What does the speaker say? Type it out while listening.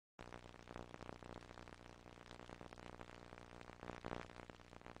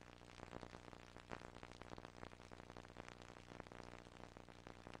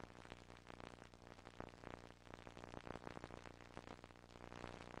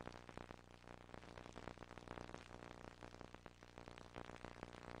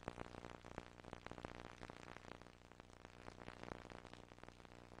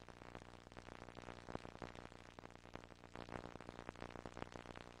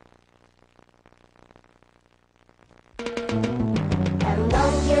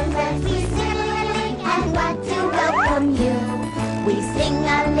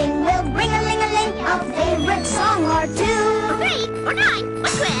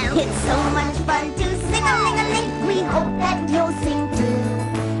It's so much fun to sing-a-ling-a-ling. We hope that you'll sing too.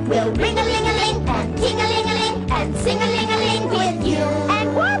 We'll ring-a-ling-a-ling and ting-a-ling-a-ling and sing-a-ling-a-ling with you.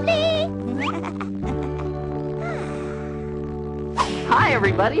 And Wobbly! Hi,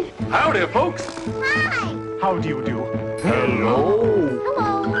 everybody. Howdy, folks. Hi! How do you do? Hello.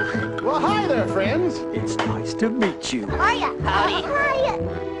 Hello. Well, hi there, friends. It's nice to meet you. How are ya? Howdy. Hi.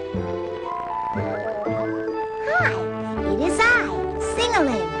 Hi, it is I,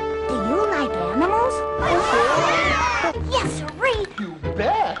 Sing-a-ling. Do you like animals? Yes, sirree. You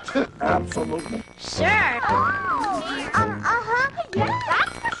bet. Absolutely. Sure. Yeah,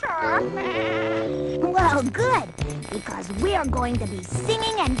 that's for sure. Well, good, because we're going to be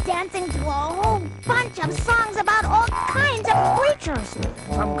singing and dancing to a whole bunch of songs about all kinds of creatures,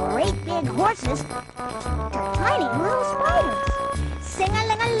 from great big horses to tiny little spiders.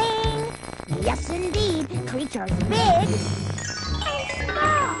 Sing-a-ling-a-ling. Yes, indeed, creatures big and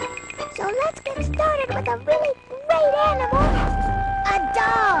small. So let's get started with a really great animal, a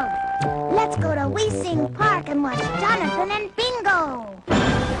dog. Let's go to WeeSing Park and watch Donovan and Bingo.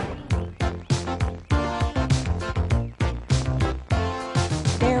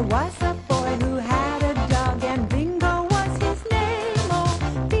 There was a boy who had a dog, and Bingo was his name. Oh,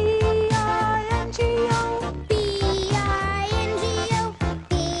 B-I-N-G-O. B-I-N-G-O,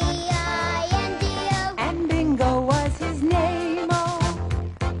 B-I-N-G-O. And Bingo was his name. Oh,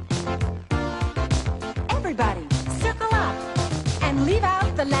 everybody, circle up and leave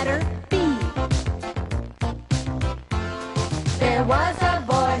out the letter B. There was a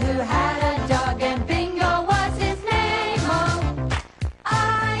boy who had a dog, and Bingo was his name. Oh,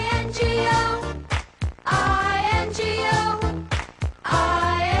 I-N-G-O, I-N-G-O,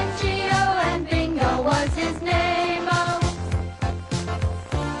 I-N-G-O, and Bingo was his name. Oh,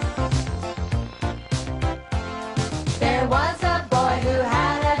 there was a boy who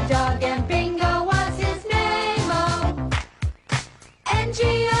had a dog, and Bingo was his name. Oh,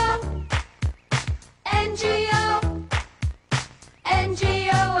 N-G-O, N-G-O,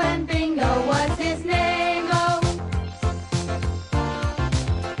 N-G-O, and Bingo was his name. Oh,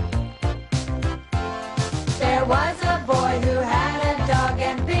 there was a boy who had a dog,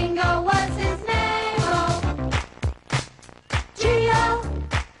 and Bingo was his name. Oh, G-O,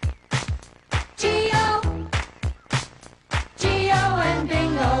 G-O, G-O, and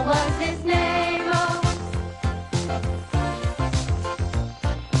Bingo was his name. Oh,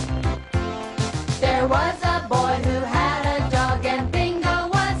 there was a boy who had a dog, and Bingo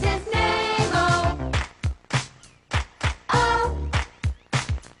was his name. Oh, oh,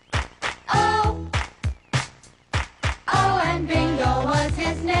 oh, oh, and Bingo was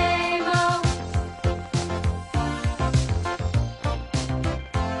his name. Oh,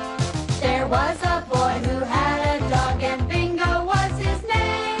 there was a boy who had a dog, and Bingo was his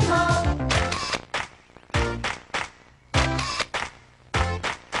name. Oh,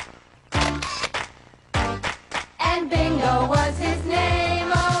 and Bingo was his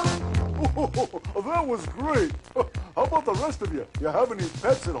name. Oh, That was great. How about the rest of you? You have any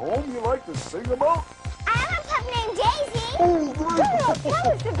pets at home you like to sing about? I have a pup named Daisy. Oh, great.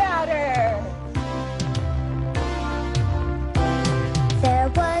 tell us about her. There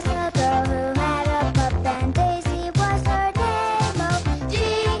was a girl who had a pup, and Daisy was her name. Oh,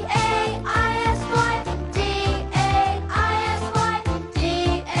 D-A-I-S-Y, D-A-I-S-Y,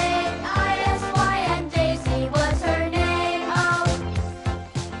 D-A-I-S-Y, and Daisy was her name. Oh,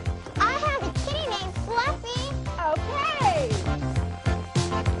 I have a kitty named Fluffy. okay.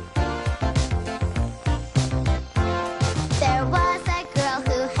 There was a girl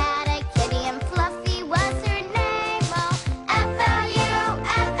who had a kitty, and Fluffy was her name. Oh, F-L-U,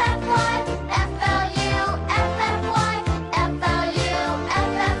 F-F-Y, F-L-U, F-F-Y, F-L-U,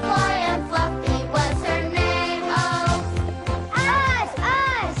 F-F-Y, and Fluffy was her name. Oh,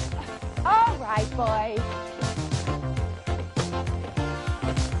 us! All right, boys.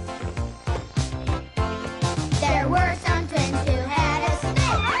 There were some twins who had a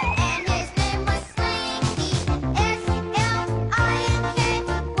snake, and his name was Slinky.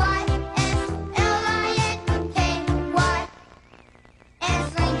 S-L-I-N-K-Y, S-L-I-N-K-Y.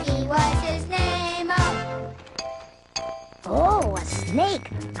 And Slinky was his name. Oh, a snake.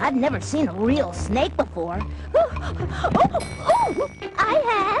 I've never seen a real snake before. I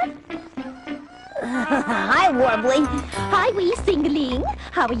have. Hi, Warbly. Hi, WeeSing.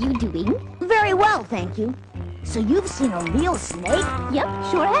 How are you doing? Very well, thank you. So you've seen a real snake? Yep,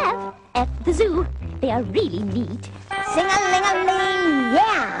 sure have. At the zoo. They are really neat. Sing-a-ling-a-ling!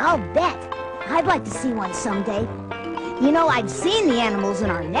 Yeah, I'll bet. I'd like to see one someday. You know, I've seen the animals in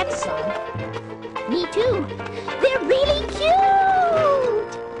our next song. Me too. They're really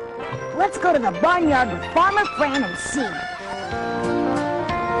cute. let's go to the barnyard with Farmer Fran and see.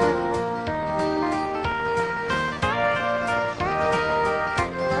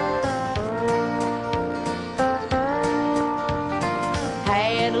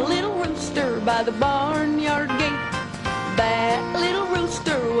 Had a little rooster by the barnyard gate. That little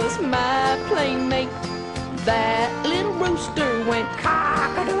rooster was my playmate. That little rooster went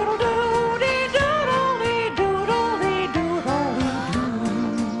cock-a-doodle-doo-dee-doodle-dee-doodle-dee-doo.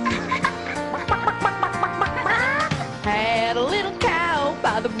 Had a little cow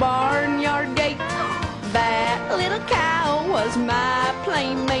by the barnyard gate. That little cow was my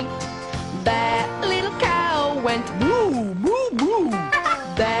playmate. That little cow went boo, boo, boo.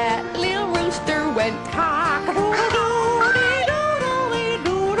 That little rooster went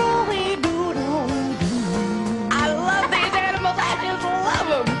cock-a-doodle-dee-doodle-dee-doodle-dee-doo. I love these animals, I just love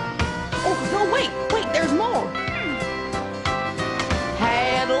them. Oh, no, wait, there's more.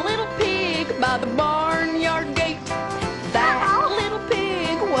 Had a little pig by the barnyard gate. That little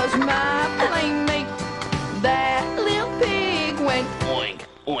pig was my playmate. That little pig went oink,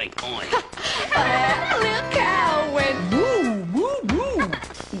 oink, oink. That little cow went woo, woo, woo.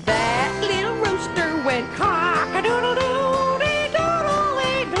 That little rooster went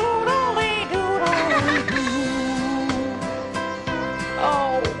cock-a-doodle-doo-dee-doodle-dee-doodle-dee-doo.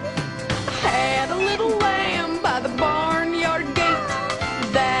 Oh, had a little lamb by the barnyard gate.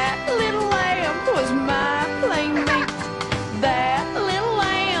 That little lamb was my playmate. That little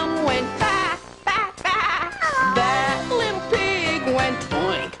lamb went ba, ba, ba. That little pig went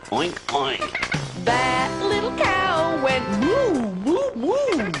oink, oink, oink. That little cow went woo, woo,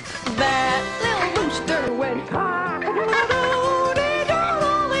 woo. That little rooster went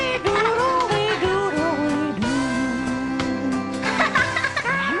cock-a-doodle-dee-doodle-dee-doodle-dee-doodle-dee-doo.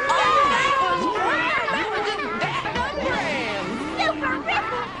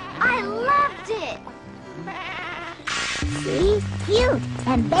 I loved it! See? Cute!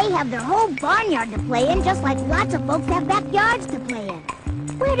 And they have their whole barnyard to play in, just like lots of folks have backyards to play in.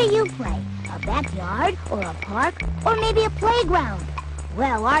 Where do you play? A backyard, or a park, or maybe a playground?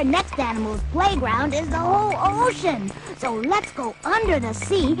 Well, our next animal's playground is the whole ocean. So let's go under the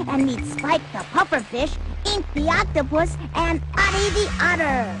sea and meet Spike the pufferfish, Ink the octopus, and Oddie the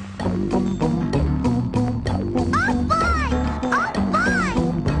otter.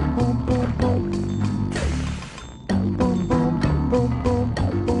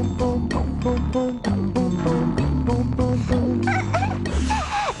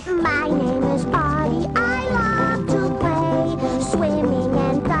 My name is Audie. I love to play, swimming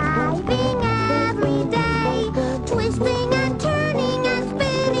and diving every day, twisting and turning and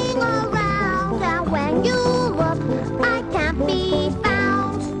spinning around. And when you look, I can't be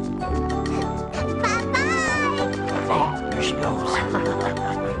found. Bye-bye. Oh, there she goes.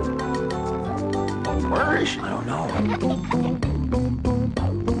 Where is she? I don't know.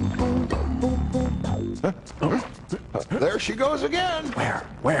 There she goes again. Where?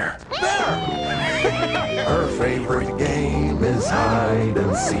 There! Her favorite game is hide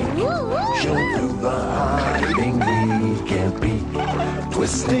and seek. She'll do the hiding we can't beat,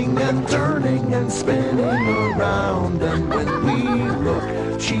 twisting and turning and spinning around. And when we look,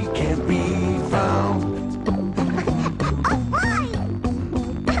 she can't be found.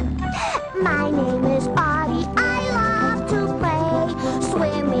 My name is Audie. I love to play,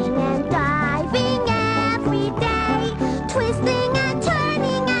 swimming and diving every day, twisting and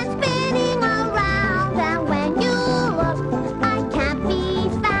turning and spinning around. And when you look, I can't be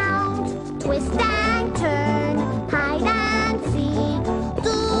found. Twist and turn, hide and seek,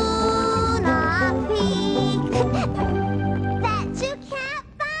 do not peek, that you can't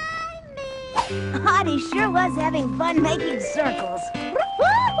find me. Oddie sure was having fun making circles.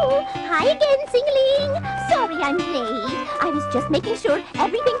 Woo-hoo! Hi again, Singling. Sorry I'm late. I was just making sure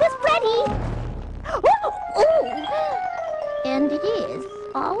everything was ready. Ooh. And it is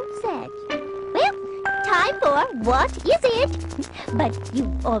all set. Well, time for What Is It? But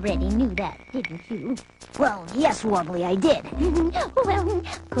you already knew that, didn't you? Well, yes, Warbly, I did. Well,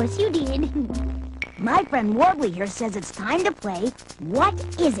 of course you did. My friend Warbly here says it's time to play What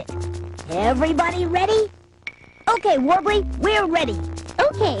Is It? Everybody ready? Okay, Warbly, we're ready.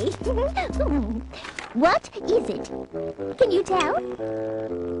 Okay. What is it? Can you tell?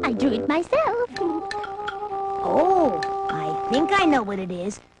 I drew it myself. Oh, I think I know what it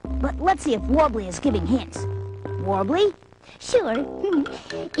is. But let's see if Warbly is giving hints. Warbly? Sure.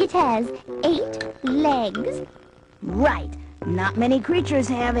 It has 8 legs. Right. Not many creatures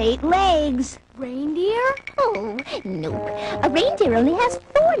have 8 legs. Reindeer? Oh, nope. A reindeer only has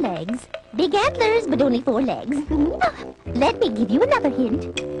 4 legs. Big antlers, but only 4 legs. Let me give you another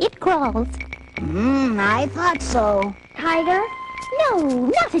hint. It crawls. I thought so. Tiger? No,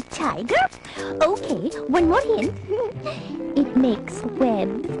 not a tiger. Okay, one more hint. It makes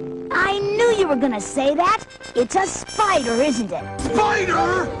webs. I knew you were gonna say that. It's a spider, isn't it?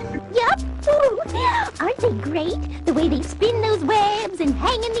 Spider! Yup. Aren't they great? The way they spin those webs and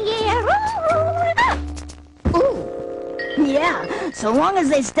hang in the air. Ooh. Yeah, so long as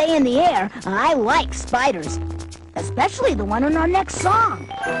they stay in the air, I like spiders. Especially the one in our next song.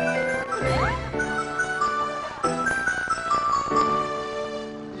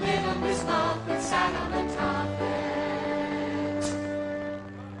 Little Miss Muffet sat on the top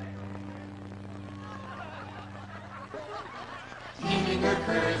leaving her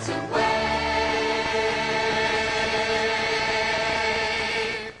curtsy wave.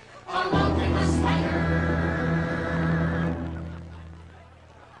 Along came a spider,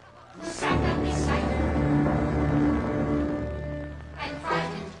 who sat down beside her, and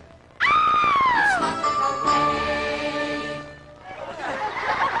frightened, Miss Muffet away.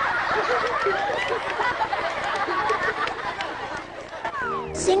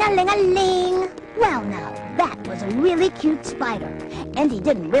 Sing-a-ling-a-ling. Well, now, that was a really cute spider. And he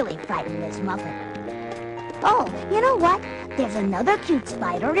didn't really frighten Miss Muffet. Oh, you know what? There's another cute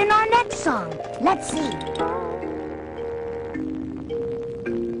spider in our next song. Let's see.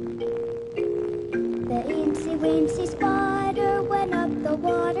 The incy-wincy spider went up the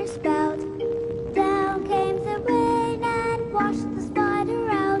water spout. Down came the rain and washed the spider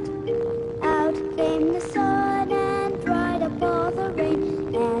out. Out came the sun and dried up all the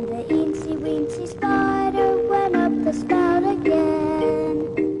rain. And the incy-wincy spider went up the spout again.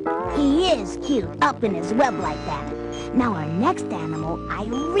 He is cute up in his web like that. Now our next animal I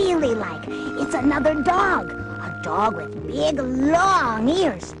really like. It's another dog. A dog with big, long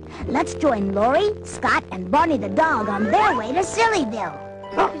ears. Let's join Lori, Scott, and Barney the dog on their way to Sillyville.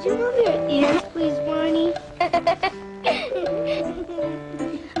 Could you move your ears, please, Barney?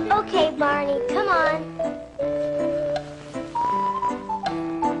 Okay, Barney, come on.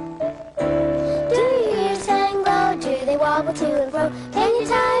 Do your ears hang low? Do they wobble to and fro? Can you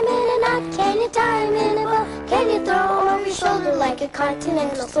tie 'em in a knot? Can you tie 'em in a bow? Can you throw 'em over your shoulder like a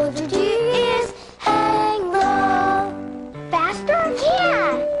continental soldier? Do your ears hang low? Faster? Yeah!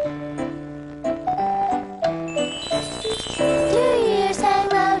 Do your ears hang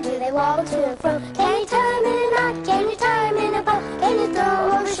low? Do they wobble to and fro? Can you tie 'em in a knot? Can you tie 'em in a bow? Can you throw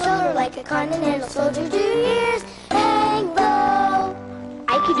 'em over your shoulder like a continental soldier? Do your ears hang low?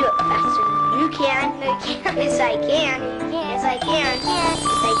 I can do it faster than you can. No, you can't. Yes, I can. Yes, I can. Yes,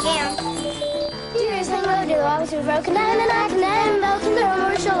 I can. Do your ears hang low? Do they wobble to and fro? Can I and I can and bow? Can throw 'em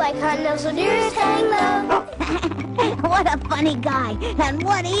over your shoulder like a continental soldier? Do your ears hang low? What a funny guy, and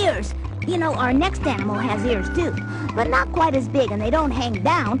what ears! You know, our next animal has ears too, but not quite as big, and they don't hang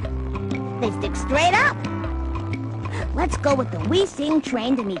down. They stick straight up. Let's go with the WeeSing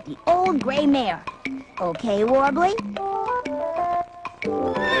train to meet the old gray mare. Okay, Warbly?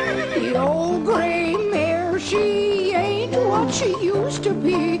 The old gray mare, she ain't what she used to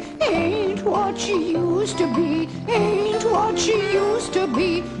be. Ain't what she used to be. Ain't what she used to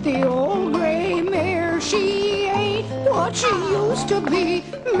be. The old gray mare, she ain't what she used to be.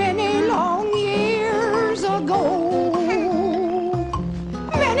 Many long years ago.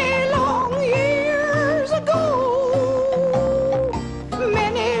 Many long years ago.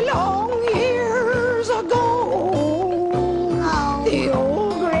 Many long years ago. The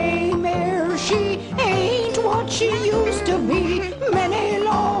old gray mare, she ain't what she used to be. Many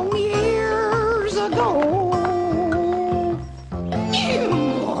long years ago.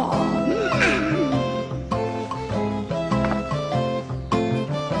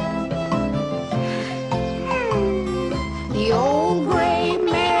 The old gray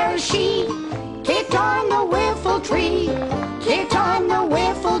mare, she kicked on the whiffle tree. Kicked on the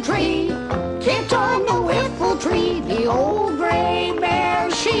whiffle tree. Kicked on the whiffle tree. The old gray mare,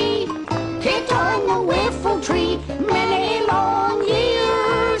 she kicked on the whiffle tree.